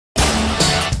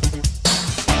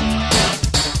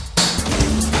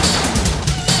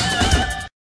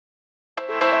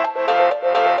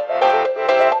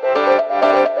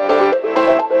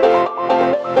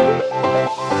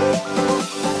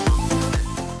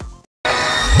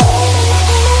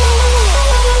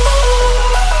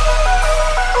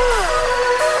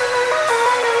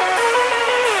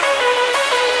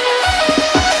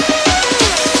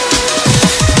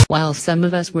While some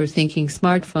of us were thinking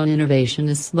smartphone innovation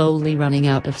is slowly running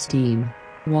out of steam,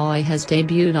 Huawei has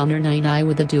debuted Honor 9i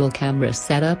with a dual camera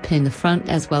setup in the front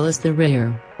as well as the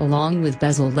rear, along with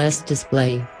bezel-less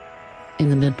display. In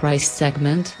the mid-price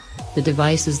segment, the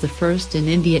device is the first in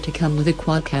India to come with a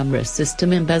quad-camera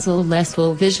system and bezel-less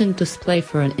full-vision display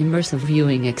for an immersive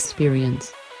viewing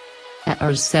experience. At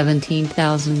Rs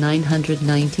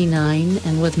 17,999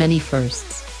 and with many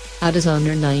firsts, how does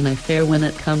Honor 9i fare when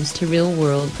it comes to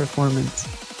real-world performance?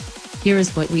 Here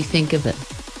is what we think of it.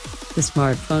 The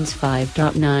smartphone's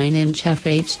 5.9-inch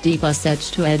FHD plus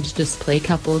edge-to-edge display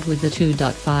coupled with the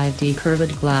 2.5D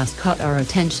curved glass caught our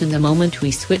attention the moment we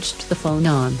switched the phone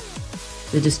on.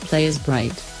 The display is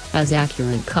bright, has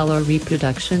accurate color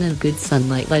reproduction and good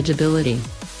sunlight legibility.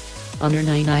 Honor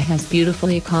 9i has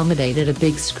beautifully accommodated a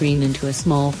big screen into a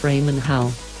small frame and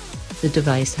how. The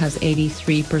device has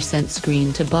 83%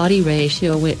 screen-to-body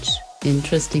ratio which,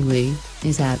 interestingly,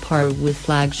 is at par with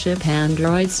flagship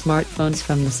Android smartphones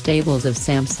from the stables of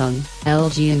Samsung,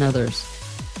 LG and others.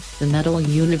 The metal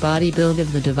unibody build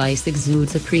of the device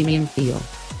exudes a premium feel.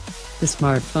 The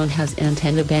smartphone has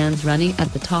antenna bands running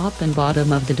at the top and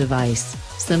bottom of the device,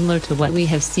 similar to what we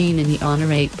have seen in the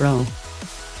Honor 8 Pro.